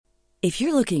If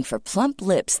you're looking for plump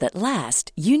lips that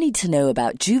last, you need to know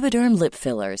about Juvederm lip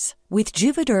fillers. With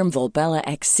Juvederm Volbella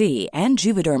XC and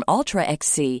Juvederm Ultra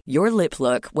XC, your lip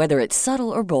look, whether it's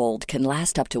subtle or bold, can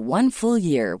last up to 1 full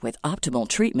year with optimal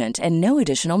treatment and no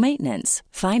additional maintenance.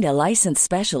 Find a licensed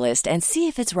specialist and see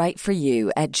if it's right for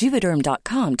you at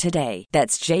Juvederm.com today.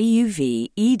 That's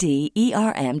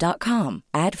JUVEDERM.com.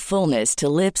 Add fullness to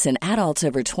lips in adults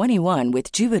over 21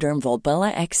 with Juvederm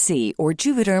Volbella XC or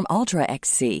Juvederm Ultra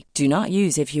XC. Do not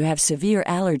use if you have severe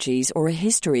allergies or a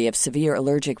history of severe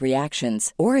allergic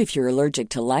reactions, or if you're allergic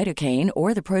to lidocaine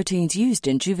or the proteins used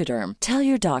in Juvederm. Tell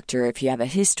your doctor if you have a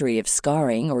history of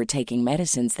scarring or taking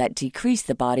medicines that decrease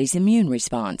the body's immune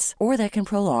response or that can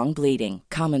prolong bleeding.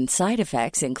 Common side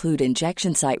effects include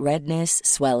injection site redness,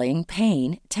 swelling,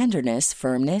 pain, tenderness,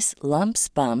 firmness, lumps,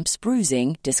 bumps,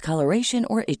 bruising, discoloration,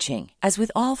 or itching. As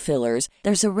with all fillers,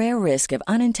 there's a rare risk of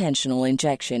unintentional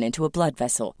injection into a blood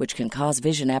vessel, which can cause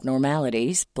vision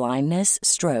abnormalities, blindness,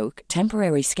 stroke,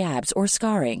 temporary scabs, or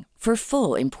scarring. For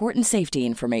full, important safety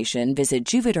information, visit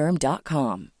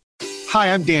Juvederm.com.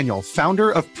 Hi, I'm Daniel,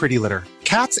 founder of Pretty Litter.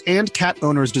 Cats and cat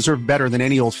owners deserve better than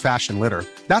any old-fashioned litter.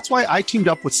 That's why I teamed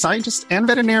up with scientists and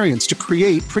veterinarians to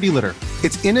create Pretty Litter.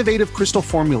 Its innovative crystal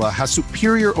formula has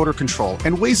superior odor control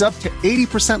and weighs up to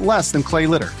 80% less than clay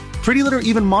litter. Pretty Litter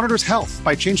even monitors health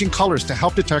by changing colors to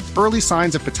help detect early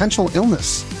signs of potential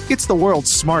illness. It's the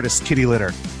world's smartest kitty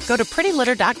litter. Go to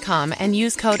prettylitter.com and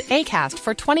use code ACAST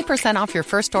for 20% off your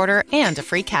first order and a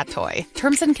free cat toy.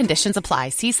 Terms and conditions apply.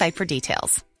 See site for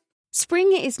details.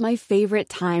 Spring is my favorite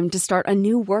time to start a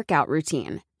new workout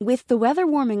routine. With the weather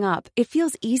warming up, it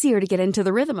feels easier to get into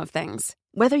the rhythm of things.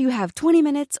 Whether you have 20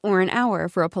 minutes or an hour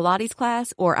for a Pilates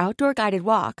class or outdoor guided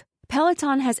walk,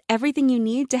 Peloton has everything you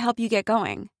need to help you get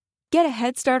going. Get a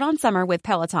head start on summer with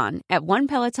Peloton at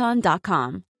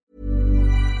onepeloton.com.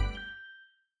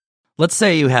 Let's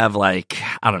say you have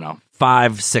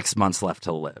 5-6 months left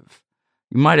to live.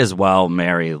 You might as well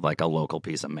marry a local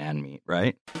piece of man meat,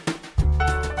 right?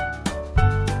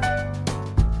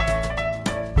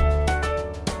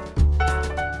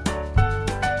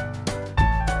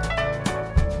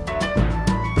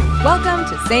 Welcome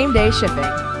to Same Day Shipping,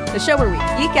 the show where we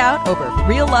geek out over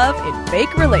real love in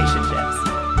fake relationships.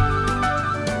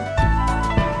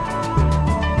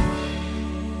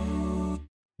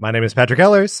 My name is Patrick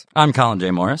Ellers. I'm Colin J.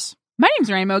 Morris. My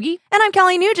name's Ryan Mogi. And I'm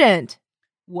Kelly Nugent.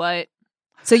 What?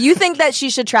 So you think that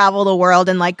she should travel the world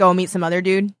and go meet some other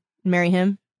dude and marry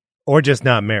him? Or just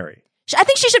not marry? I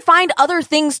think she should find other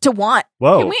things to want.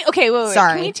 Whoa. Can we, okay, wait.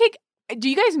 Sorry. Can we take, do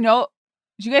you guys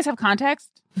have context?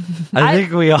 I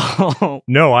think we all...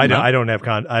 No, I don't have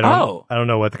I don't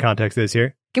know what the context is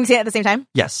here. Can we say it at the same time?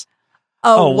 Yes.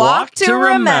 A walk to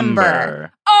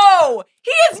remember. Oh,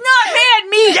 he is not man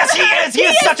meat. Yes, he is. He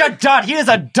is such a dud. He is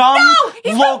a dumb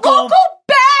he's local... a local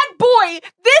bad boy.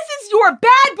 This is your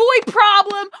bad boy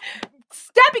problem.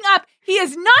 Stepping up. He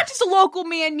is not just a local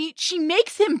man meat. She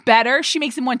makes him better. She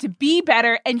makes him want to be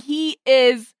better. And he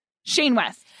is Shane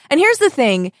West. And here's the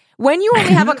thing. When you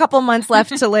only have a couple months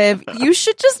left to live, you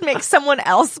should just make someone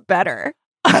else better.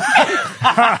 She is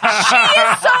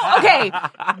so okay.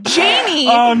 Jamie.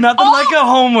 Oh, nothing like a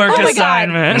homework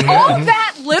assignment. All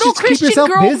that little Christian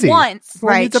girl busy. wants,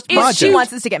 right? Is she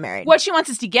wants us to get married. What she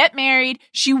wants is to get married.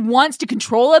 She wants to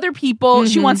control other people.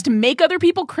 She wants to make other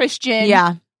people Christian.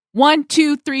 Yeah. 1,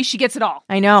 2, 3. She gets it all.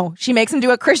 I know. She makes him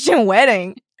do a Christian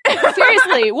wedding.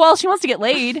 Seriously. Well, she wants to get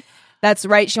laid. That's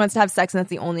right. She wants to have sex, and that's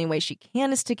the only way she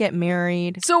can is to get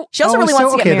married. So she also really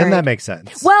wants to get married. Okay, then that makes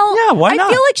sense. Well, yeah, why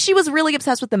not? I feel like she was really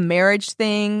obsessed with the marriage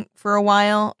thing for a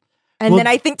while. And then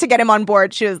I think to get him on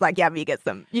board, she was like, yeah, but you get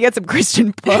some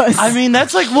Christian puss. I mean,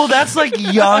 that's like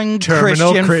young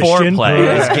Christian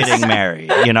foreplay is getting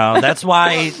married. You know, that's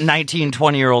why 19,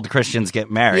 20-year-old Christians get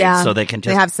married. So they can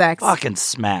just have sex. Fucking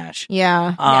smash.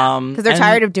 Yeah. Because they're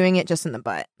tired of doing it just in the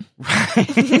butt.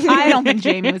 I don't think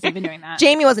Jamie was even doing that.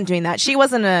 Jamie wasn't doing that. She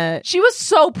wasn't She was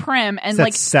so prim and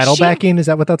saddlebacking, is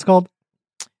that what that's called?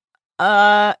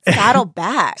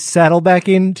 Saddleback.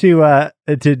 Saddlebacking to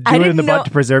do it in the butt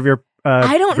to preserve your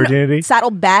I don't virginity? know.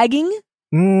 Saddlebagging?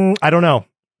 I don't don't know.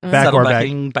 Back or back.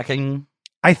 Backing.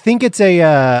 I think it's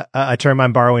a term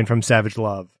I'm borrowing from Savage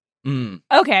Love.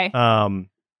 Okay.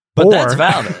 But that's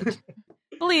valid.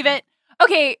 Believe it.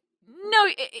 Okay. No,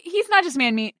 he's not just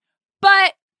man meat.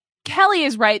 But Kelly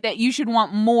is right that you should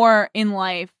want more in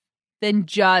life than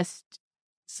just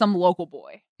some local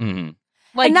boy. Mm-hmm.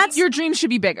 Like, your dreams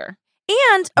should be bigger.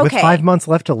 And, okay. With 5 months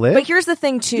left to live? But here's the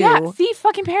thing, too. Yeah, see,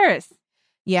 fucking Paris.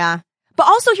 Yeah. But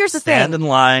also, here's the thing. Stand in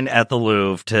line at the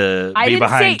Louvre to be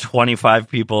behind 25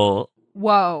 people.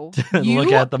 Whoa. To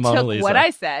look at the Mona Lisa. What I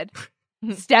said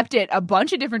stepped it a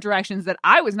bunch of different directions that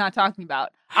I was not talking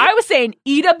about. I was saying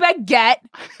eat a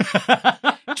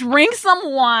baguette, drink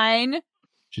some wine,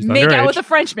 make out with a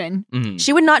Frenchman. Mm-hmm.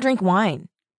 She would not drink wine.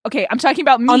 Okay, I'm talking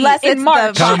about me Unless in it's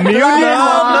March. the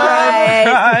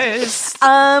Christ.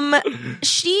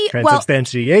 She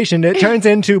Transubstantiation, it turns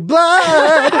into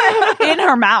blood in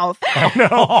her mouth. Oh no.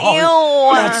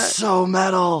 Ew. That's so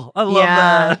metal. I love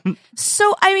that.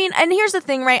 So, I mean, and here's the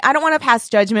thing, right? I don't want to pass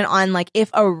judgment on, like, if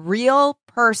a real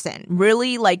person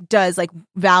really, like, does, like,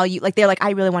 value, like, they're like,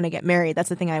 I really want to get married. That's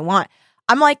the thing I want.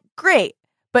 I'm like, great.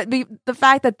 But the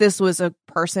fact that this was a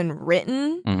person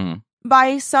written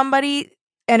by somebody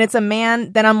and it's a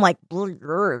man, then I'm like, I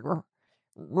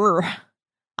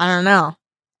don't know.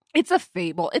 It's a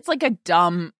fable. It's like a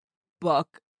dumb book.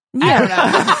 Yeah. I don't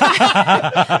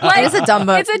know. Like, it's a dumb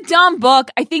book. It's a dumb book.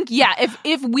 I think, yeah,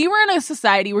 if we were in a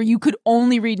society where you could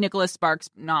only read Nicholas Sparks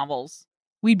novels,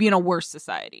 we'd be in a worse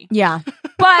society. Yeah.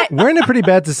 But we're in a pretty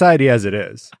bad society as it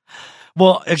is.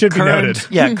 Well, it should be noted.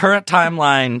 Yeah, current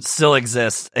timeline still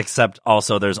exists, except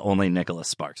also there's only Nicholas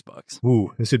Sparks books.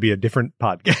 Ooh, this would be a different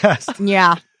podcast.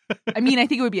 Yeah. I mean, I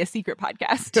think it would be a secret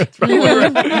podcast.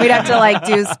 We'd have to, like,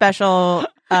 do special,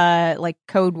 like,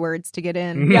 code words to get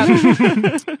in.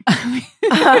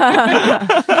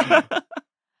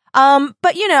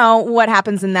 But you know what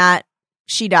happens in that?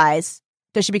 She dies.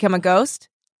 Does she become a ghost?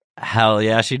 Hell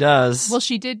yeah, she does. Well,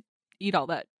 she did eat all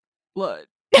that blood.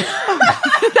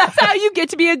 That's how you get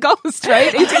to be a ghost,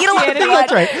 right? You have to eat a lot of blood.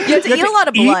 That's right. You have to eat a lot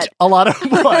of blood. Eat a lot of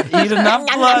blood. Eat enough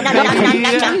blood.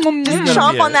 Just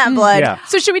chomp on that blood. Yeah.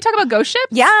 So should we talk about ghost ships?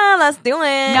 Yeah, let's do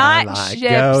it. Not like ships,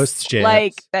 ghost ships.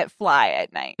 like that fly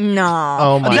at night. No.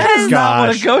 Oh my That is not what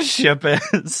a gosh. ghost ship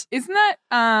is. Isn't that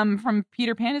from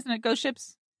Peter Pan? Isn't it ghost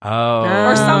ships? Oh.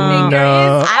 Or something. No.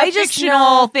 There is I a just fictional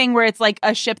know- thing where it's like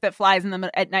a ship that flies in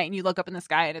the at night and you look up in the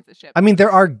sky and it's a ship. I mean,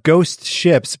 there are ghost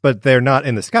ships, but they're not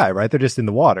in the sky, right? They're just in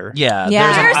the water. Yeah,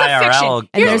 Yeah. There's there's a an fiction. IRL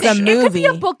And there's ghost a ship. It could be a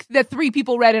movie. book that 3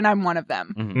 people read and I'm one of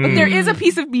them. Mhm. But there is a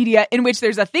piece of media in which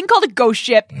there's a thing called a ghost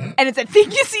ship and it's a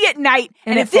thing you see at night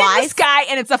and it it's in the flies? sky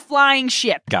and it's a flying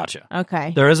ship. Gotcha.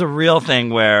 Okay. There is a real thing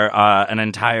where an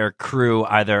entire crew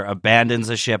either abandons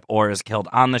a ship or is killed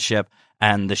on the ship,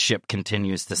 and the ship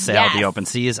continues to sail Yes. the open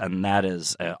seas, and that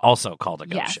is also called a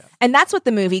ghost Yes. ship. And that's what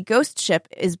the movie Ghost Ship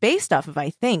is based off of,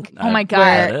 I think. Oh my God.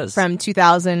 Where- It is. From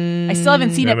 2000. I still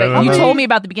haven't seen it, but you told me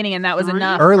about the beginning and that was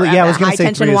enough. Early, yeah, I was going High to say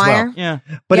tension 3 as wire. well. Yeah.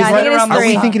 But Yeah, is I think it is are we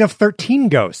 3. thinking of 13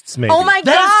 Ghosts, maybe? Oh my God.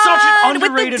 That is such an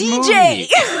underrated with the DJ.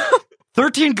 movie.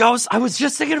 13 Ghosts. I was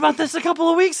just thinking about this a couple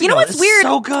of weeks ago. You know what's It's weird?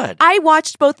 so good. I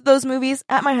watched both of those movies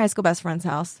at my high school best friend's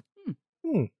house.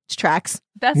 Hmm. It's tracks.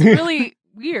 That's really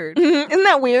weird. Isn't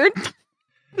that weird? Isn't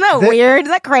that The- weird? Is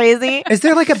that crazy? Is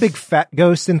there like a big fat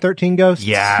ghost in 13 Ghosts?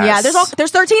 Yes. Yeah,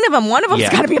 there's 13 of them. One of them's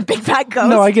Yeah. got to be a big fat ghost.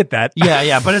 No, I get that.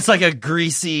 Yeah, but it's like a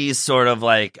greasy sort of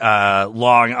like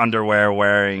long underwear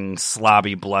wearing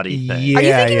slobby bloody thing. Yeah, Are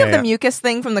you thinking of yeah. the mucus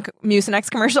thing from the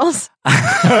Mucinex commercials?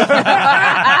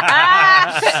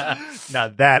 Now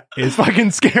that is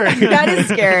fucking scary. That is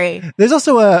scary. There's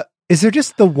also is there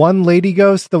just the one lady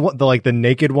ghost, the like the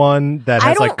naked one that I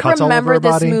has don't like cuts all over remember her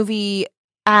this body? movie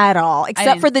at all, except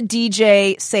didn't- for the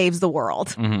DJ saves the world.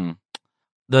 Mm-hmm.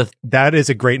 That is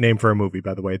a great name for a movie,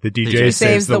 by the way. The DJ, DJ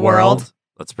saves the world.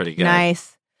 That's pretty good.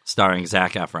 Nice. Starring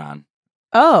Zac Efron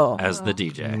Oh. as the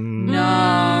DJ.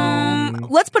 No.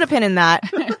 Let's put a pin in that.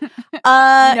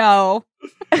 No.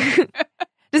 Does anyone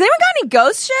got any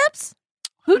ghost ships?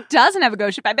 Who doesn't have a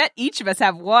ghost ship? I bet each of us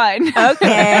have one.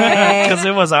 Okay. Because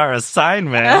it was our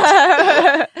assignment.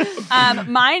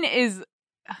 Mine is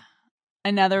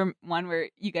another one where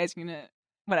you guys are gonna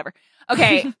whatever.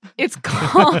 Okay, it's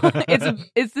called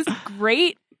it's this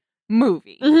great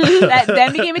movie that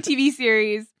then became a TV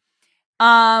series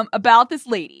about this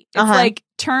lady. It's like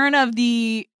turn of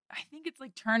the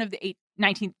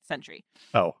 19th century.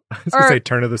 Oh, I was going to say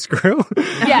turn of the screw.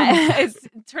 Yeah, it's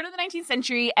turn of the 19th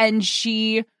century, and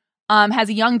she has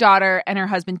a young daughter, and her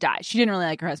husband dies. She didn't really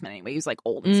like her husband anyway; he was like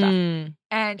old and stuff.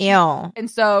 And Ew. and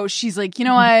so she's like, you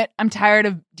know what? I'm tired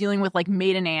of dealing with like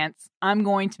maiden aunts. I'm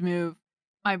going to move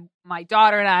my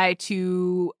daughter and I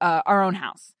to our own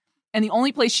house, and the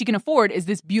only place she can afford is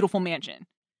this beautiful mansion.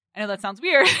 I know that sounds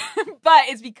weird, but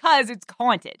it's because it's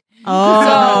haunted.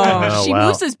 Oh. So she wow.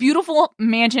 moves this beautiful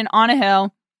mansion on a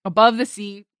hill above the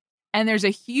sea, and there's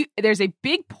a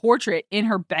big portrait in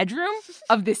her bedroom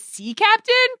of this sea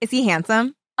captain. Is he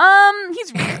handsome?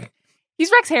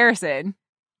 He's Rex Harrison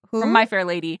Who? from My Fair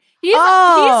Lady. He's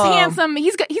Oh. handsome.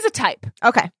 He's a type.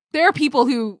 Okay. There are people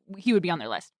who he would be on their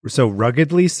list. So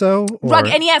ruggedly so? Or?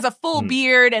 And he has a full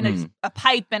beard and a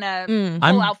pipe and a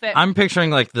full outfit. I'm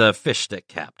picturing like the fish stick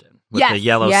captain with Yes. the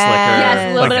yellow Yes. slicker.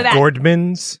 Yes, a little bit of that.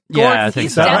 Gordman's? Yeah, I think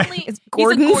he's so. definitely It's he's a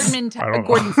Gordon's? Gordman I don't know.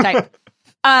 Gordon's type.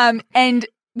 And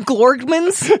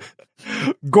Glorgmans?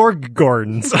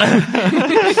 Gorgons.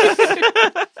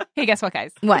 hey, guess what,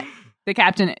 guys? What? The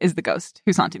captain is the ghost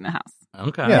who's haunting the house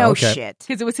Okay. Yeah, No okay. shit.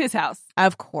 because it was his house.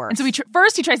 Of course. And so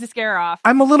first he tries to scare her off.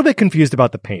 I'm a little bit confused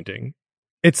about the painting.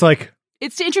 It's like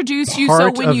It's to introduce you. So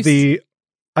part when of you the.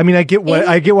 I mean, I get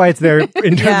why it's there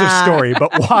in terms of story,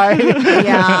 but why?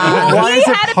 Yeah. why he is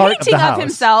it had a part of painting the of house?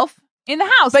 himself in the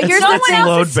house, But but here's no the one thing.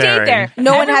 else has stayed Load-bearing. there.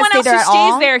 No one has Everyone stayed else there who at stays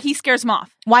all? there, he scares them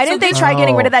off. Why So didn't they this- try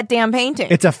getting rid Oh. of that damn painting?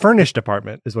 It's a furnished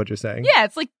apartment, is what you're saying. Yeah,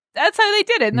 it's like that's how they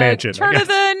did it in Mansion, the I turn of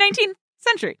guess. the 19th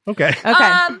century. Okay.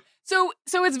 Okay.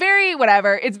 So it's very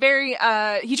whatever. It's very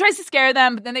he tries to scare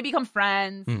them, but then they become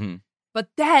friends. Mm-hmm. But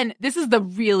then this is the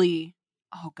really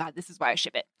this is why I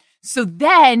ship it. So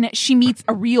then she meets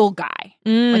a real guy,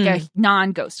 like a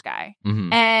non-ghost guy.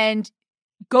 Mm-hmm. And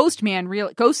Ghost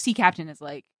Sea Captain is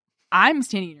like, I'm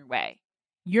standing in your way.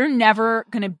 You're never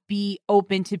gonna be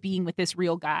open to being with this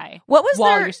real guy What was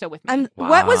while their you're still with me.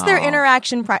 what was their Wow.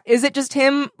 interaction? Is it just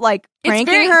him like It's pranking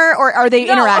very- her, or are they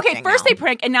No, interacting? okay, first now? they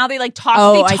prank and now they like talk.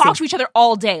 Oh, they I talk see. to each other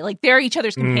all day. Like they're each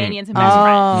other's companions and best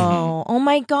friends. Oh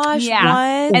my gosh! Yeah.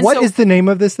 What? And What is so- the name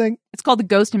of this thing? It's called The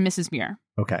Ghost and Mrs. Muir.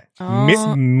 Okay.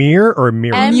 Oh. Mirror or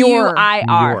mirror? Muir.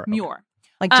 Muir. Muir.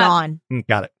 Like John?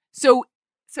 Got it. So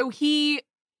he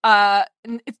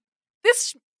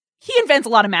he invents a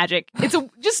lot of magic.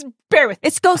 Just bear with me.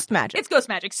 It's ghost magic. It's ghost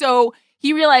magic. So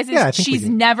he realizes Yeah, I think we she's do.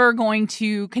 never going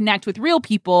to connect with real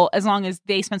people as long as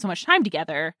they spend so much time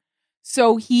together.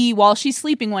 So he, while she's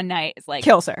sleeping one night, is like,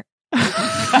 Kills her.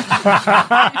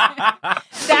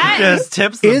 that Just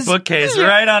tips the Is- bookcase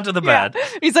right onto the bed.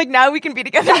 He's like, now we can be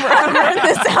together forever in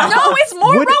this house. no, it's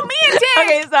more Would- romantic.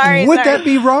 Okay, sorry. Would sorry. that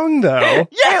be wrong though?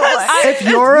 Yes. If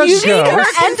you're a You need ghost,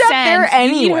 her end up there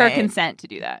You need her anyway. consent to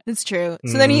do that. That's true.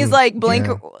 So then he's like, blink.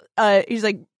 He's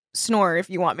like, snore if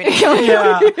you want me to kill you.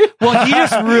 Yeah. Well, he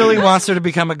just really wants her to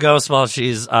become a ghost while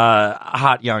she's a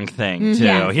hot young thing, too.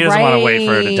 Yeah, He doesn't want to wait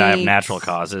for her to die of right. natural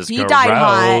causes. He died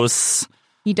Gross.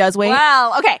 He does wait.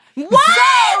 Well, okay.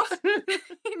 What?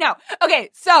 No. Okay.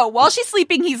 So while she's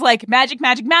sleeping, he's like, magic,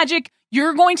 magic, magic.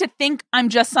 You're going to think I'm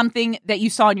just something that you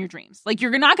saw in your dreams. Like,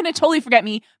 you're not going to totally forget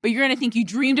me, but you're going to think you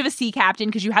dreamed of a sea captain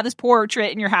because you have this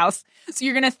portrait in your house. So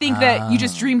you're going to think that you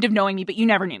just dreamed of knowing me, but you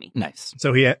never knew me. Nice.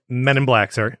 So he Men in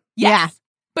Blacks her. Yes.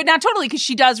 But not totally, because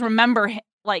she does remember him,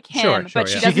 Sure, but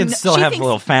she yeah. She doesn't. can still she have thinks-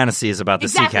 little fantasies about the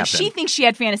exactly. sea captain. She thinks she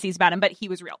had fantasies about him, but he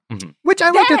was real. Which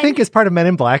I like to Then- think is part of Men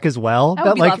in Black as well. That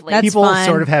would be like lovely. That's people fun.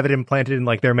 sort of have it implanted in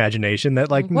like their imagination that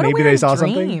like What a maybe they weird saw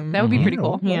dream. something. That would be pretty Oh,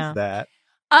 cool. what's Yeah. that?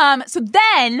 So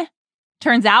then,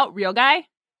 turns out, real guy,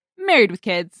 married with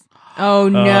kids. Oh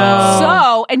no.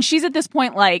 So, and she's at this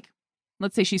point, like,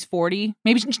 let's say she's 40.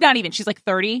 Maybe she's not even. She's like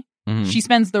 30. Mhm. She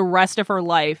spends the rest of her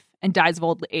life and dies of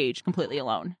old age completely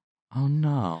alone. Oh,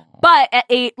 no. But at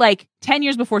 10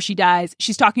 years before she dies,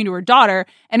 she's talking to her daughter,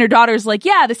 and her daughter's like,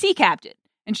 yeah, the sea captain.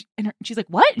 And she's like,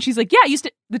 what? And she's like, yeah,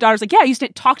 the daughter's like, yeah, I used to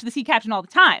talk to the sea captain all the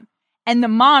time. And the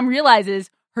mom realizes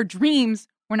her dreams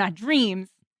were not dreams.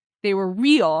 They were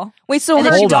real. Wait, so And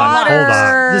her then she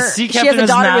daughter. The sea she has captain a is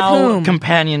daughter with now whom?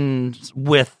 companions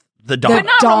with the daughter. But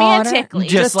not daughter? romantically.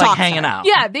 Just like talks to hanging her. out.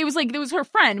 Yeah, there was her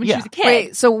friend when she Yeah. was a kid.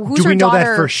 Wait, so who's Do her we know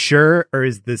daughter? that for sure, or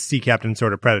is the sea captain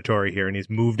sort of predatory here and he's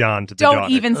moved on to the Don't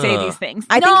daughter? even say Ugh. these things.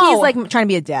 I think No. he's like trying to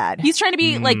be a dad. He's trying to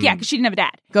be like, yeah, because she didn't have a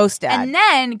dad. Ghost dad. And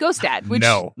then Ghost Dad, which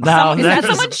No. No, is that that's-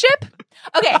 someone's ship?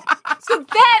 Okay, so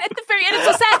then at the very end, it's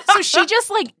so sad. So she just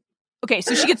like, okay,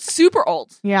 so she gets super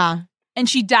old yeah. and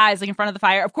she dies like in front of the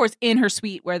fire. Of course, in her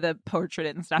suite where the portrait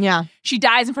is and stuff. Yeah. She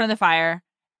dies in front of the fire,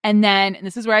 and then, and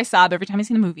this is where I sob every time I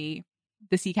see the movie.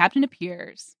 The sea captain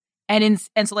appears, and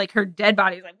so like her dead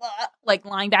body is like, "Blah," like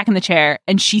lying back in the chair,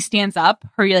 and she stands up,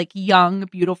 her like young,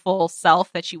 beautiful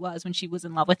self that she was when she was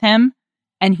in love with him,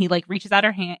 and he like reaches out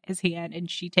his hand, and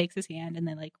she takes his hand, and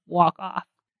they like walk off.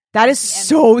 That is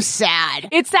so sad.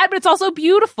 It's sad, but it's also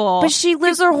beautiful. But she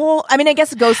lives her whole. I mean, I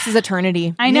guess Ghost is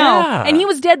eternity. I know, Yeah. and he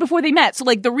was dead before they met, so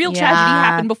like the real tragedy Yeah.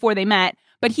 happened before they met.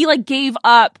 But he like gave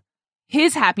up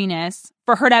his happiness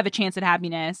for her to have a chance at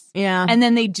happiness. Yeah. And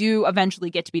then they do eventually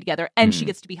get to be together, and she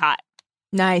gets to be hot.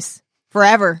 Nice.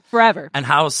 Forever. And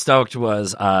how stoked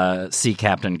was Sea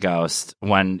Captain Ghost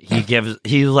when he gives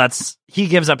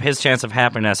up his chance of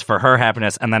happiness for her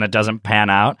happiness, and then it doesn't pan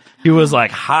out. He was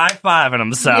like high-fiving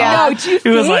himself. Yeah. He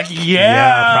was like,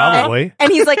 yeah, probably.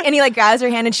 And he's like, and he like grabs her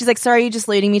hand, and she's like, "Sorry, are you just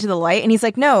leading me to the light?" And he's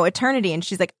like, "No, eternity." And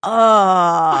she's like,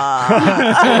 "Oh."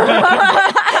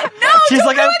 She's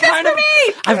like,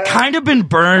 I've kind of been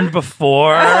burned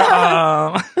before.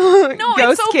 No, Ghost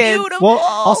it's so kids. beautiful. Well,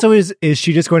 also, is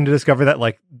she just going to discover that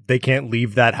like they can't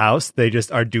leave that house? They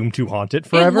just are doomed to haunt it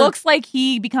forever. It looks like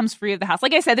he becomes free of the house.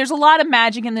 Like I said, there's a lot of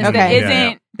magic in this Okay. that Yeah, isn't.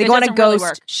 yeah. They that go on a doesn't really ghost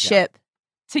work ship.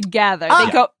 together.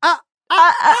 They go.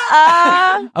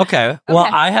 Okay. Well,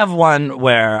 I have one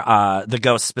where the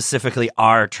ghosts specifically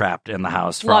are trapped in the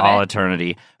house for Love all it.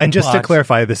 eternity. And just to But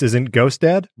clarify, this isn't Ghost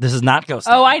Dad. this is not Ghost.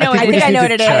 Oh, I know. I think I we think just I know need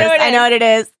what it to is. check. I know what it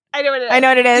is. I know what it is. I know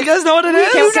what it is. You guys know what it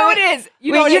is? You know what it is.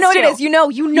 You know Wait, you know what it too. is. You know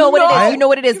what it is. You know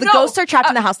what it is. The You know. ghosts are trapped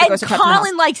in the house. The And ghosts are trapped in the house.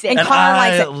 Colin likes it. And And Colin I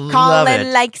likes it. love Colin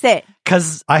it. likes it.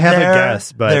 Because I have a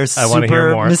guess, but they're I wanna hear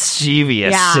super more.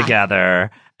 mischievous Yeah.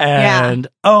 together. And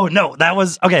oh no, that one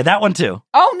too.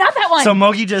 Oh, not that one. So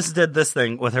Mogi just did this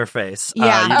thing with her face.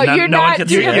 Yeah. Oh, you're no one not-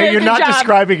 could you're see doing it. very You're good not job.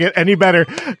 describing it any better.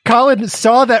 Colin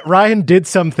saw that Ryan did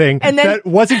something And then- that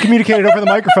wasn't communicated over the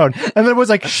microphone, and then was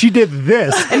like, "She did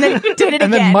this," And then did it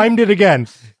and again. then mimed it again.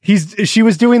 She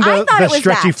was doing I the thought it was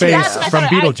stretchy that. face Yes, I from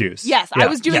thought Beetlejuice. Yes, Yeah. I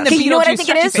was doing Yes. the Okay, you know what I Beetlejuice think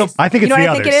it is? stretchy face. I think You it's know the what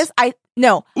I others. think it is?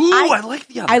 Ooh, I like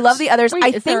the others. I love the others. Wait, I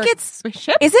is there think a it's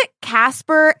spaceship? is it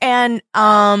Casper and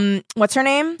what's her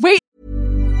name? Wait.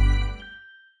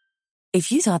 If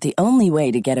you thought the only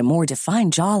way to get a more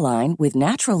defined jawline with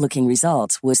natural-looking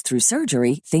results was through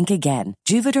surgery, think again.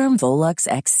 Juvederm Volux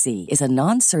XC is a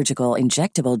non-surgical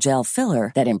injectable gel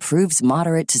filler that improves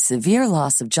moderate to severe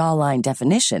loss of jawline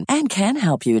definition and can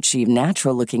help you achieve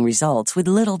natural-looking results with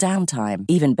little downtime.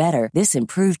 Even better, this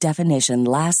improved definition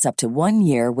lasts up to 1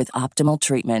 year with optimal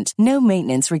treatment. No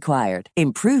maintenance required.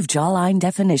 Improve jawline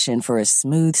definition for a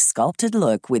smooth, sculpted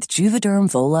look with Juvederm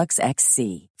Volux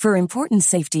XC. For important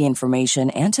safety information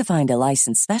and to find a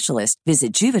licensed specialist,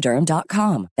 visit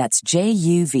Juvederm.com. That's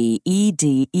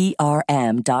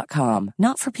JUVEDERM.com.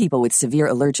 Not for people with severe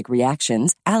allergic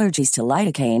reactions, allergies to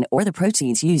lidocaine, or the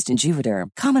proteins used in Juvederm.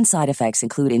 Common side effects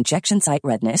include injection site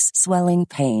redness, swelling,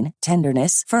 pain,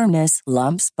 tenderness, firmness,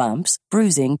 lumps, bumps,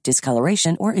 bruising,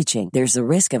 discoloration, or itching. There's a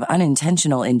risk of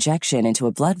unintentional injection into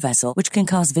a blood vessel, which can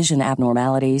cause vision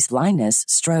abnormalities, blindness,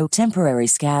 stroke, temporary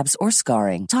scabs, or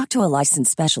scarring. Talk to a licensed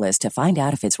specialist to find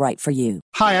out if it's right for you.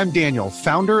 Hi, I'm Daniel,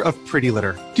 founder of Pretty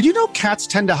Litter. Did you know cats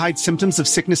tend to hide symptoms of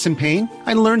sickness and pain?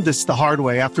 I learned this the hard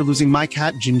way after losing my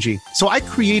cat, Gingy. So I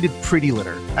created Pretty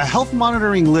Litter, a health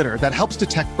monitoring litter that helps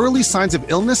detect early signs of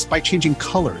illness by changing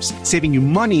colors, saving you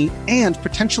money and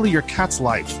potentially your cat's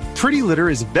life. Pretty Litter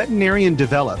is veterinarian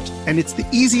developed, and it's the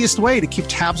easiest way to keep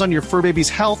tabs on your fur baby's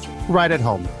health right at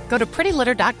home. Go to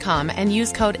prettylitter.com and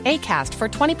use code ACAST for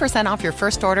 20% off your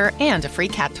first order and a free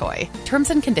cat toy. Terms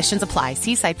and conditions apply.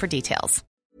 See site for details.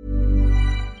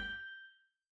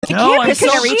 No, I'm Because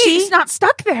so She's not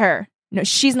stuck there. No,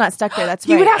 she's not stuck there. That's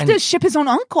He right. would have to ship his own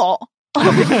uncle.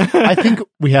 I think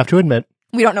we have to admit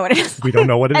We don't know what it is. we don't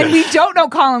know what it And is. we don't know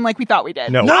Colin like we thought we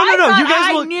did. No. No. I thought You guys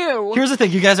I will. knew. Here's the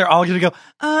thing: you guys are all going to go.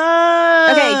 Oh,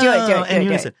 Okay, do it, do it, in do it.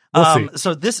 unison. We'll see.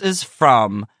 So this is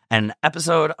from an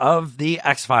episode of the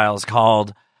X-Files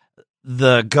called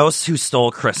 "The Ghosts Who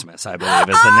Stole Christmas." I believe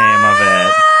is the name of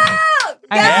it.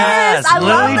 Yes, I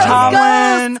love Lily those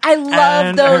Tomlin. ghosts. I love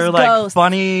and those her, like, ghosts.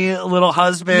 funny little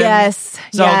husband. Yes.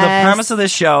 So yes. the premise of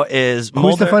this show is Who's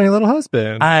Mulder. the funny little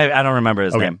husband? I don't remember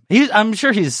his Okay. name. I'm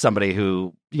sure he's somebody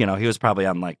who, he was probably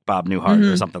on like Bob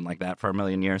Newhart or something like that for a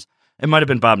million years. It might have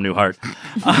been Bob Newhart.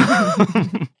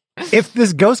 If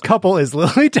this ghost couple is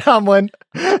Lily Tomlin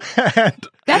and,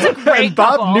 That's a great and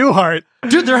Bob couple. Newhart,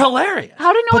 Dude, they're hilarious.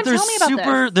 How did no one But they're tell me about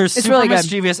super, this? They're It's super really good.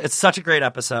 mischievous. It's such a great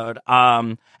episode.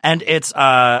 And it's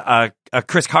a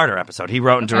Chris Carter episode. He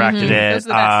wrote and directed it. Those are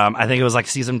the best. I think it was like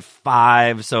season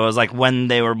 5, so it was like when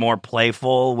they were more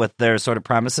playful with their sort of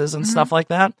premises and stuff like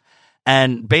that.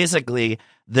 And basically,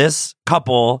 this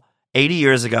couple 80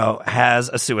 years ago has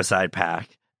a suicide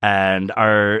pact, and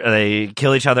they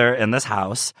kill each other in this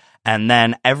house. And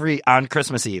then every year on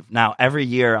Christmas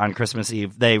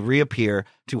Eve, they reappear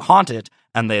to haunt it,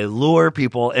 and they lure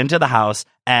people into the house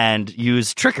and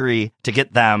use trickery to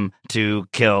get them to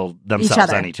kill themselves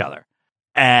other. and each other.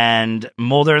 And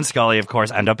Mulder and Scully, of course,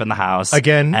 end up in the house.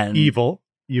 again, and evil.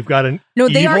 You've got an No,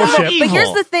 they evil are evil. ship. evil. But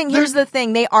here's the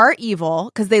thing. They are evil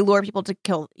because they lure people to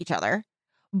kill each other.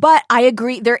 But I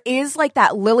agree. There is like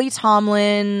that Lily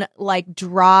Tomlin, like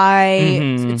dry.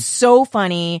 Mhm. It's so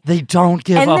funny. They don't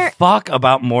give And a they're- fuck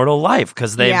about mortal life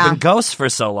because they've Yeah. been ghosts for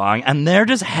so long, and they're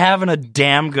just having a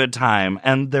damn good time.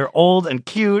 And they're old and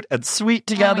cute and sweet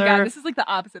Oh my God, together. this is like the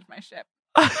opposite of my ship.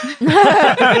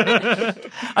 I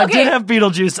Okay. did have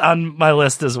Beetlejuice on my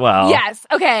list as well. Yes.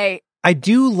 Okay. I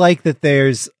do like that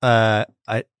there's a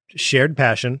shared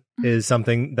passion is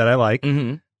something that I like.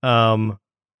 hmm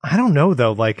I don't know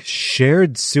though, like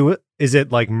shared is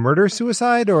it like murder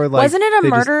suicide or like Wasn't it a they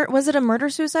just- murder? Was it a murder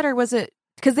suicide or was it?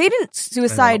 Because they didn't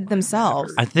suicide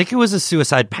themselves. I think it was a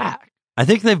suicide pact. I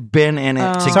think they've been in it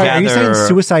Oh. together. Sorry, are you saying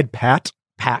suicide pat?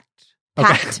 Pact.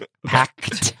 Pact.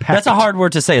 Pact. That's a hard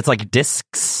word to say. It's like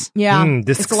discs. Yeah.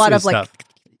 Discs It's a lot is of like. tough.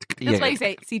 That's why you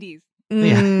say CDs.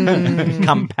 mm.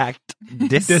 Compact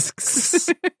discs.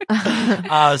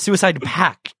 Suicide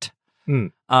pact. Hmm.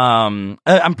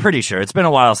 I'm pretty sure it's been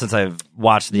a while since I've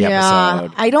watched the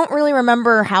episode. I don't really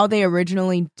remember how they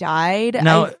originally died.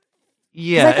 No, 'Cause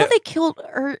yeah, I thought they killed,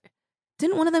 or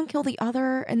didn't one of them kill the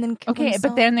other and then kill Okay, himself?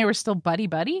 but then they were still buddy.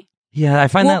 yeah. I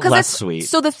find Well, that 'cause less it's- sweet.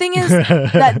 So the thing is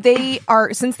that they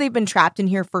are, since they've been trapped in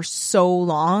here for so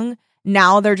long,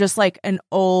 now they're just like an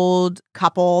old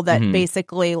couple that Mhm.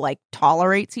 basically like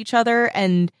tolerates each other.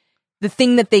 And the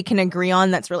thing that they can agree on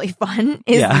that's really fun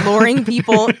is Yeah. luring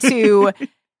people to,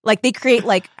 like, they create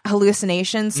like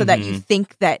hallucinations so that you Mhm.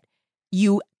 think that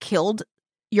you killed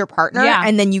your partner, Yeah.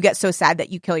 and then you get so sad that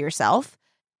you kill yourself.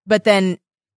 But then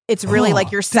it's really Oh,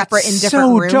 like you're separate in that's different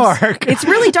so rooms. dark. It's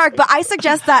really dark, but I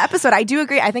suggest that episode. I do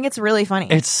agree. I think it's really funny.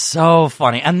 It's so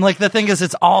funny. And like the thing is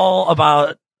it's all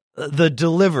about the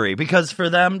delivery because for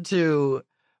them to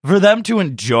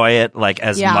enjoy it like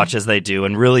as Yeah. much as they do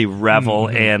and really revel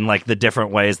Mhm. in like the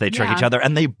different ways they trick Yeah. each other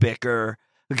and they bicker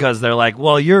because they're like,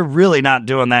 "Well, you're really not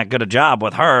doing that good a job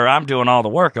with her. I'm doing all the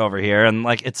work over here." And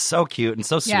like it's so cute and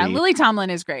so sweet. Yeah, Lily Tomlin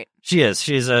is great. She is.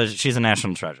 She's a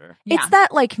national treasure. Yeah. It's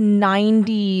that like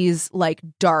 90s like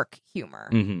dark humor,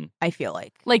 Mhm. I feel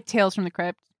like. Like Tales from the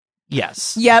Crypt.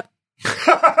 Yes. Yep.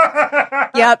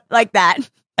 Yep, like that.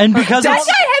 And because That it's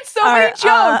guy had so many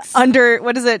jokes. Under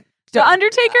what is it? the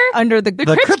Undertaker? Under the The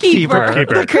the Crypt Keeper.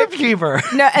 The Crypt Keeper.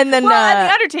 no, and then Well, and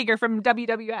the Undertaker from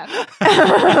WWF.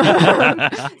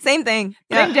 same thing.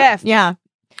 Same diff. Yeah.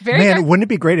 Very Man, good. wouldn't it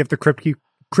be great if the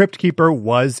Crypt Keeper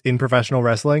was in professional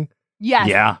wrestling? Yes.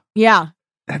 Yeah. Yeah.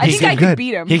 That'd I be think so I good. could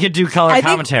beat him. He could do color I think-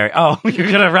 commentary. Oh,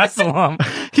 you're gonna wrestle him.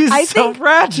 He's I so think-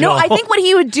 fragile. No, I think what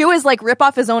he would do is like rip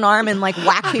off his own arm and like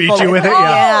whack people. you with it,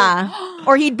 Yeah.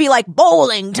 Or he'd be like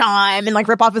bowling time and like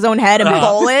rip off his own head and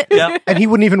bowl it. Yep. And he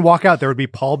wouldn't even walk out. There would be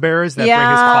pallbearers that bring his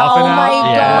Yeah. coffin Oh out.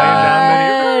 my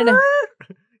Yeah. laying down,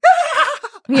 god.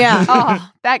 Yeah.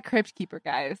 Oh, that Crypt Keeper,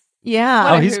 guys. Yeah.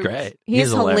 Oh, What a he's hoot. great.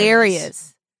 He's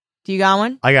hilarious. Do you got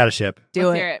one? I got a ship. Do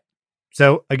Let's it. hear it.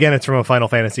 So again, it's from a Final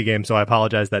Fantasy game, so I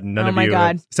apologize that none Oh of my you.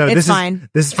 God. So It's this fine.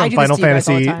 This is I from do this Final to you guys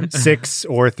all the Fantasy time. 6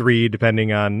 or 3,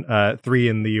 depending on 3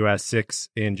 in the US, 6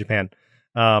 in Japan.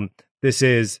 This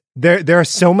is there are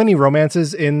so many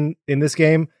romances in this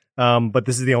game, but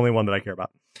this is the only one that I care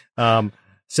about.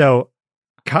 So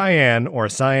Cyan or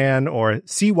Cyan or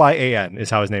Cyan is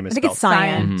how his name is I think spelled. it's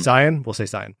cyan. Mhm. Cyan, we'll say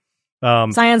Cyan.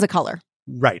 Cyan's a color.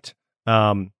 Right.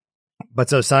 But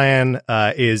so Cyan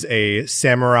is a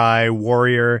samurai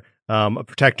warrior, a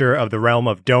protector of the realm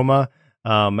of Doma,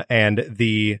 and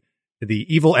the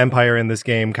evil empire in this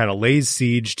game kind of lays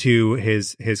siege to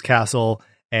his castle,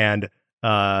 and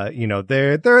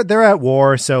they're at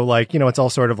war, so like it's all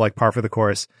sort of like par for the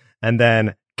course. And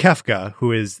then Kefka,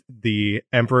 who is the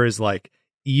emperor's like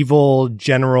evil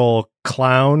general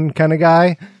clown kind of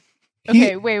guy.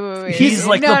 Okay, wait. He's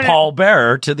like No, the no.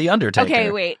 pallbearer to the Undertaker. Okay,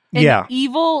 wait. An Yeah.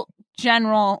 evil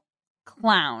general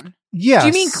clown. Yes. Do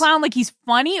you mean clown like he's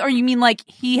funny, or you mean like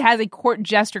he has a court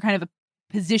jester kind of a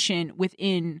position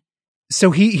within? So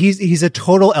he's a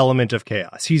total element of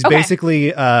chaos. He's Okay.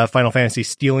 basically Final Fantasy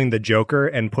stealing the Joker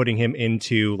and putting him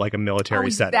into like a military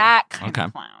he's setting. that kind Okay.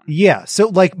 of clown. Yeah. So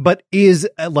like, but is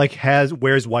like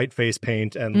wears white face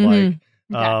paint and like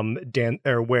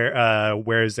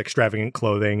wears extravagant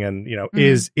clothing and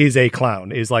is a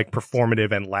clown, is like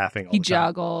performative and laughing all He the time.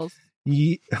 juggles.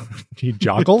 He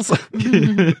joggles.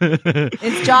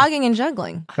 It's jogging and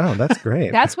juggling. Oh, that's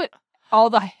great. That's what all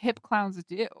the hip clowns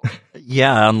do.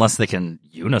 Yeah, unless they can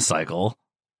unicycle.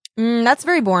 That's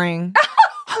very boring.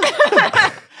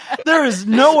 There is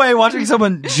no way watching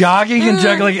someone jogging and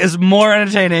juggling is more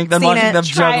entertaining than Seen watching it. them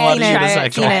Try juggle on it. a Try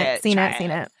it. unicycle. Seen it. Seen Try it. it.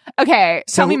 Seen it. Okay,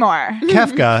 So- tell me more.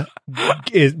 Kefka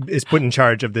is put in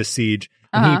charge of this siege,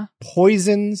 and Uh-huh. he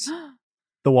poisons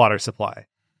the water supply.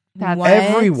 That's What?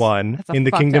 Everyone That's a in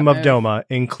the fucked kingdom up of move. Doma,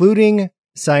 including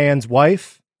Cyan's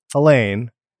wife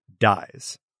Elaine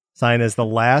dies. Cyan is the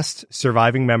last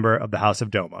surviving member of the House of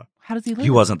Doma. How does he live? He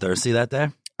wasn't thirsty that day.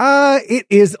 It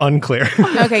is unclear.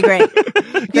 Okay, great.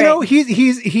 You know,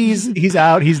 he's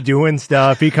out, he's doing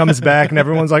stuff. He comes back and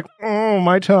everyone's like, "Oh,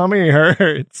 my tummy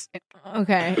hurts."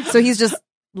 Okay, so he's just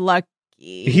lucky.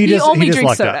 He only just drinks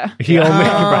lucked soda. up. He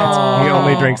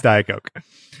only drinks Diet Coke.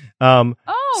 Oh.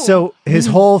 So his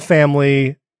whole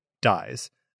family dies.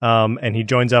 And he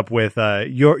joins up with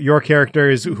your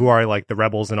characters who are like the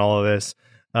rebels and all of this.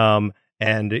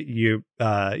 And you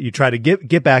try to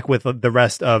get back with the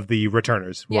rest of the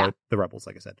returners who are the rebels,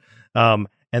 like I said.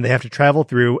 And they have to travel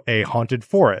through a haunted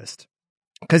forest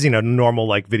because, normal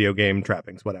like video game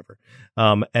trappings, whatever.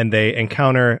 And they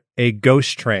encounter a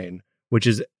ghost train, which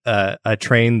is a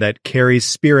train that carries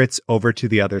spirits over to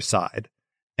the other side.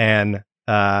 And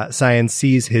Cyan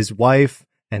sees his wife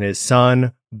and his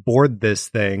son board this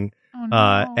thing. Oh,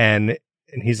 no. And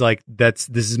he's like, this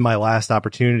is my last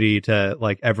opportunity to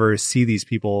like ever see these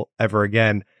people ever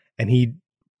again. And he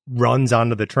runs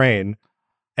onto the train,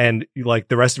 and like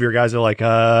the rest of your guys are like,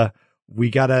 we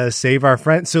gotta save our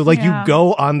friend. So like you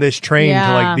go on this train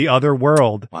to like the other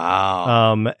world.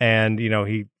 Wow. And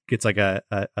he gets like a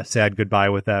sad goodbye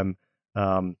with them.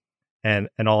 And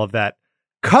all of that.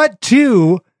 Cut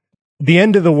to the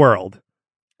end of the world.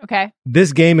 Okay.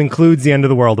 This game includes the end of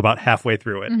the world about halfway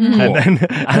through it. Mm-hmm.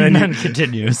 And then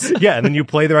continues. Yeah, and then you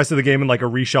play the rest of the game in like a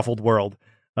reshuffled world.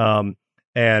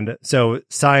 And so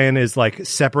Cyan is like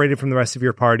separated from the rest of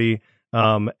your party.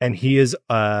 And he is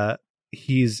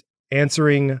he's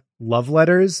answering love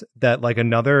letters that like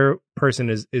another person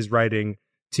is writing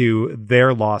to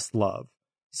their lost love.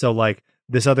 So like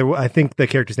this other, I think the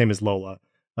character's name is Lola.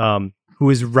 Who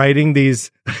is writing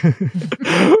these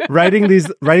writing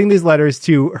these letters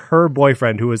to her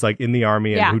boyfriend who was like in the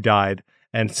army and who died,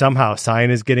 and somehow Cyan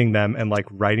is getting them and like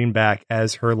writing back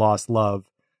as her lost love.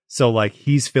 So like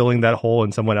he's filling that hole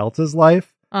in someone else's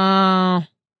life. That's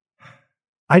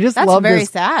love very this.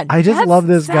 sad. I just love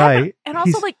this sad, guy. and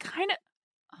also like kind of.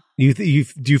 You do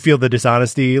you feel the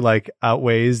dishonesty like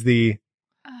outweighs the?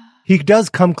 He does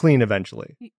come clean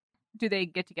eventually. Do they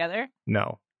get together?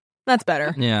 No. That's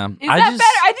better. Yeah. Is that better?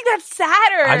 I think that's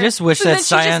sadder. I just wish So that then she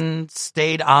Cyan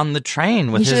stayed on the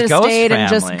train with He should his have ghost stayed family. and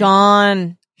just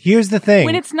gone. Here's the thing.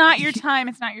 When it's not your time,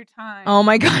 it's not your time. Oh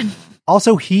my god.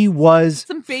 Also, he was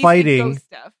Some basic fighting ghost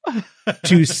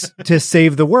stuff. to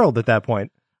save the world at that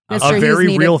point. That's A true, he's very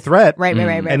needed. real threat. Right.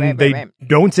 And they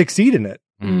don't succeed in it.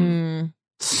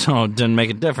 So it didn't make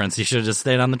a difference. He should have just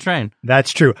stayed on the train.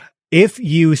 That's true. If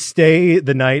you stay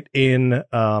the night in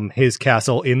his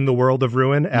castle in the world of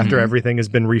ruin after everything has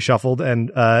been reshuffled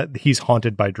and he's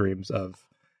haunted by dreams of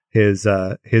his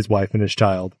wife and his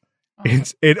child,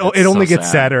 it only so gets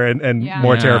sad. sadder and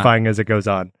more Yeah. terrifying as it goes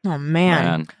on. Oh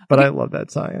man. But I love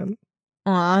that Cyan.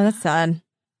 Aw, that's sad.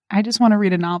 I just want to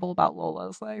read a novel about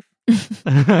Lola's life.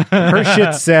 Her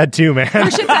shit's sad too, man. Her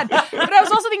shit's sad. But I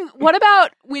was also thinking, what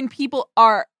about when people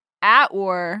are at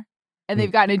war and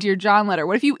they've gotten a Dear John letter?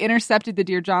 What if you intercepted the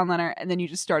Dear John letter and then you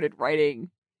just started writing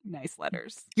nice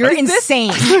letters? You're Is this-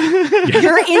 insane.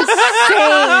 You're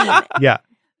insane. Yeah.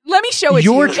 Let me show it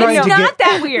You're to you. trying It's to not get-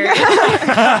 that weird.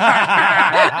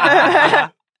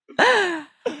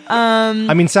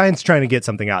 I mean, Cyan's trying to get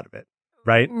something out of it,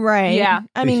 right? Right. Yeah.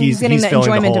 I mean, he's getting the filling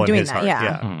enjoyment hole of in doing his that. heart.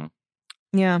 Yeah.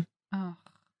 Yeah.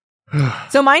 Oh.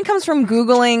 So mine comes from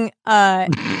Googling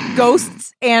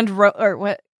ghosts and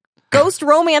ghost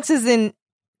romances in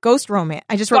ghost romance.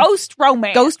 I just wrote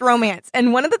ghost romance.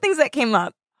 And one of the things that came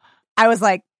up, I was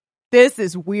like, this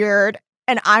is weird.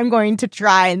 And I'm going to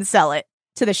try and sell it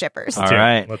to the shippers. All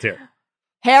right. Let's hear it.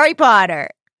 Harry Potter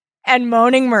and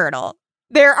Moaning Myrtle.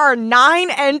 There are 9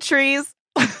 entries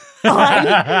on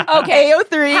Okay.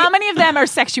 AO3. How many of them are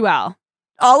sexual?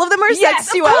 All of them are Yes,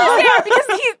 sexual. of course they are, because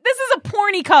this is a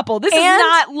porny couple. This is And-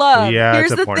 not love. Yeah,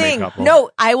 Here's it's a the porny thing. couple.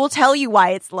 No, I will tell you why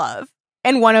it's love.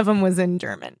 And one of them was in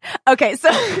German. Okay, so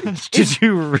Did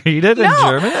you read it in No.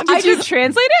 German? Did you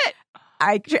translate it?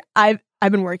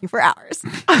 I've been working for hours.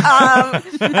 Okay,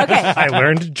 I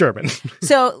learned German.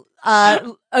 so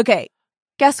okay,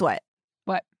 guess what?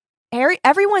 What?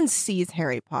 Everyone sees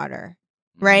Harry Potter,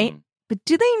 right? But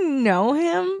do they know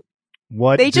him?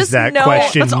 What They does just that know-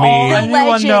 question That's all mean? The Anyone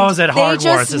legend. knows at They Hogwarts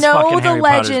just is know fucking the Harry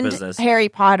Potter's legend business. Harry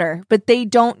Potter, but they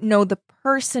don't know the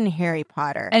person Harry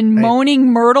Potter. And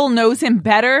Moaning Myrtle knows him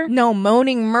better? no,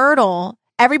 Moaning Myrtle.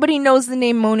 Everybody knows the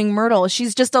name Moaning Myrtle.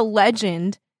 She's just a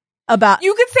legend about.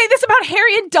 You could say this about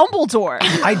Harry and Dumbledore.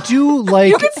 I do like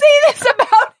You could say this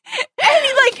about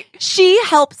any, She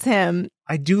helps him.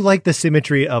 I do like the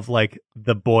symmetry of like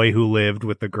the boy who lived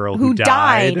with the girl Who who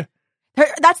died. died.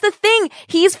 That's the thing.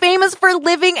 He's famous for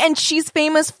living and she's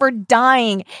famous for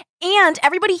dying. And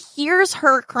everybody hears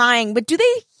her crying, but do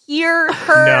they hear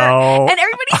her? No. And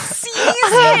everybody sees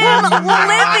him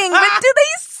living, but do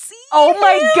they see Oh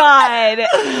my him?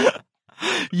 God.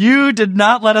 You did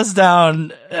not let us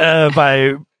down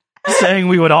by saying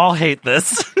we would all hate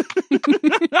this.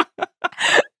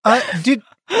 Dude,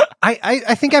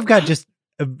 I think I've got just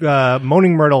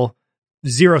Moaning Myrtle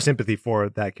zero sympathy for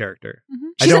that character.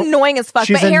 She's annoying as fuck,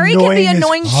 she's but Harry can be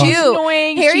annoying as fuck. too.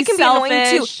 Annoying, Harry she's can be annoying too.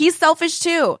 selfish. He's selfish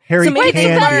too. Harry so maybe can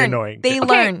they be learn. annoying They too.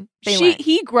 learn. They learn.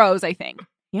 He grows, I think.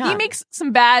 Yeah. He makes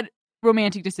some bad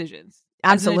romantic decisions.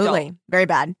 as an Absolutely. adult. Very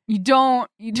bad. You don't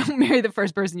marry the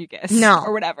first person you kiss. No.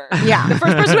 Or whatever. Yeah. The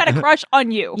first person who had a crush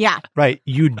on you. Yeah. Right.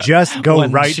 You just go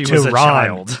When right she to was a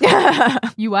Ron. child.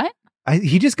 You what?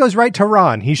 He just goes right to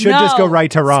Ron. He should just go right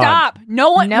to Ron. Stop.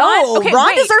 No one. No, Okay, Ron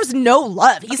wait. deserves no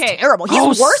love. He's Okay. terrible. He's Oh,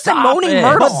 worse than stop Moaning it.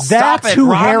 Myrtle. But that's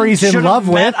who Ron Harry's in should have love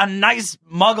met with. a nice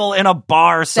muggle in a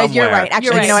bar somewhere. You're right.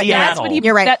 Actually, You're you know right. what? That's what he.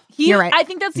 You're right. You're right. I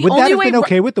think that's the Would that only have way. been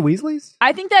okay with the Weasleys?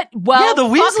 I think that. Yeah, Well, the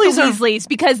Weasleys fuck are- the Weasleys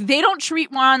because they don't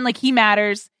treat Ron like he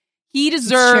matters. He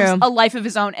deserves true. a life of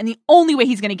his own, and the only way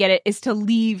he's going to get it is to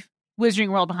leave Wizarding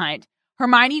World behind.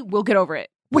 Hermione will get over it.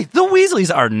 Wait, the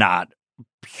Weasleys are not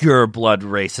pure blood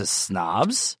racist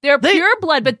snobs. They're pure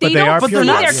blood, but they they are don't see pure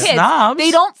their blood, kids. yeah. Snobs. They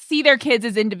don't see their kids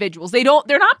as individuals. They're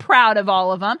not proud of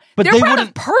all of them. But They're they proud of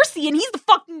wouldn't- Percy, and he's the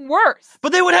fucking worst.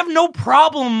 But they would have no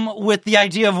problem with the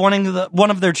idea of wanting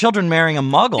one of their children marrying a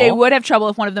muggle. They would have trouble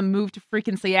if one of them moved to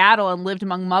freaking Seattle and lived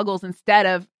among muggles instead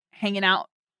of hanging out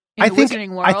in the Wizarding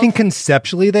World. I think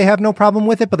conceptually they have no problem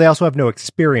with it, but they also have no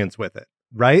experience with it,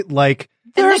 right? Like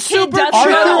And They're the kid super does chill.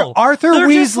 know. Arthur They're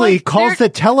just Weasley like- calls the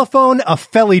telephone a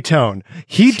fellytone.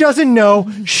 He doesn't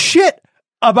know shit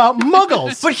about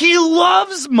muggles. But he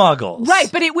loves muggles.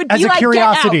 Right, but it would be As a like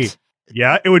curiosity. Get Out.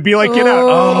 Yeah, it would be like Get Out.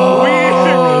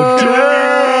 Oh.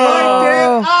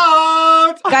 Get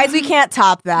Out. Guys, we can't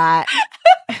top that.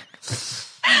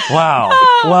 Wow.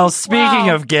 Well, speaking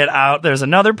of Get Out, there's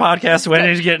another podcast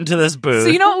waiting to get into this booth. So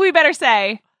you know what we better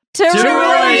say? To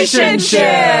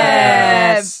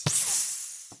relationships.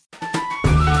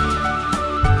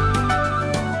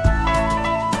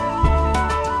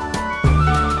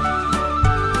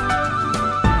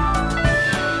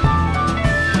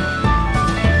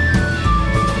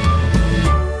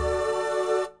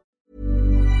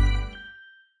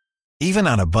 Even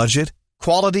on a budget,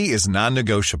 quality is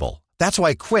non-negotiable. That's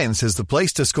why Quince is the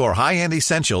place to score high-end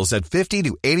essentials at 50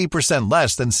 to 80%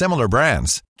 less than similar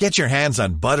brands. Get your hands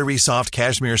on buttery soft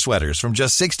cashmere sweaters from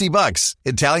just $60,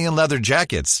 Italian leather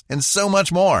jackets, and so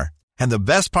much more. And the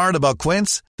best part about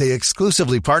Quince, they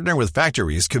exclusively partner with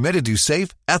factories committed to safe,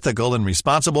 ethical, and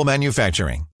responsible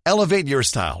manufacturing. Elevate your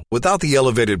style without the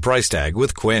elevated price tag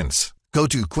with Quince. Go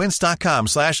to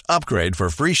quince.com/upgrade for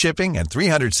free shipping and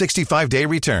 365-day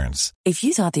returns. If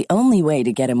you thought the only way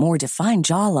to get a more defined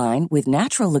jawline with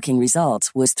natural-looking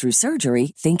results was through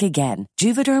surgery, think again.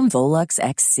 Juvederm Volux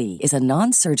XC is a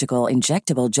non-surgical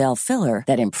injectable gel filler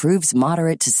that improves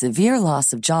moderate to severe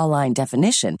loss of jawline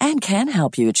definition and can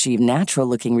help you achieve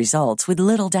natural-looking results with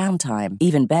little downtime.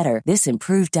 Even better, this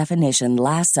improved definition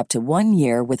lasts up to 1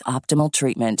 year with optimal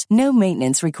treatment. No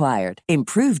maintenance required.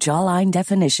 Improve jawline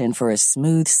definition for a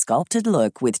smooth, sculpted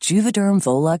look with Juvederm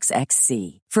Volux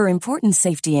XC. For important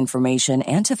safety information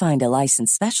and to find a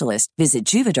licensed specialist, visit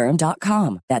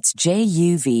Juvederm.com. That's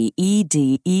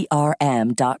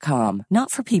JUVEDERM.com.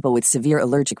 Not for people with severe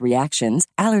allergic reactions,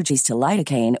 allergies to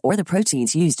lidocaine, or the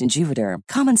proteins used in Juvederm.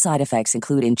 Common side effects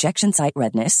include injection site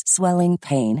redness, swelling,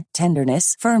 pain,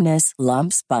 tenderness, firmness,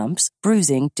 lumps, bumps,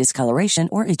 bruising, discoloration,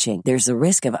 or itching. There's a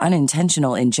risk of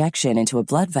unintentional injection into a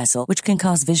blood vessel, which can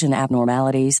cause vision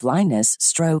abnormalities, blindness,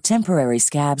 stroke, temporary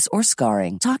scabs, or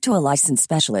scarring. Talk to a licensed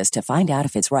specialist to find out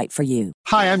if it's right for you.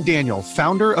 Hi, I'm Daniel,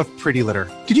 founder of Pretty Litter.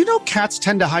 Did you know cats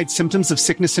tend to hide symptoms of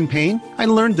sickness and pain? I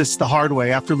learned this the hard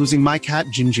way after losing my cat,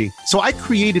 Gingy. So I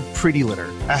created Pretty Litter,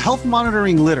 a health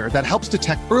monitoring litter that helps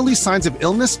detect early signs of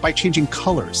illness by changing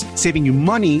colors, saving you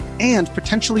money and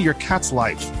potentially your cat's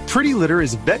life. Pretty Litter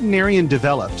is veterinarian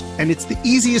developed, and it's the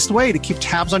easiest way to keep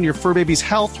tabs on your fur baby's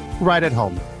health right at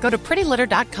home. Go to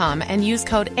prettylitter.com and use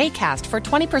code ACAST for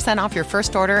 20% off your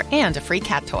first order and a free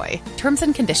cat toy. Terms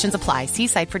and conditions apply. See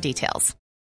site for details.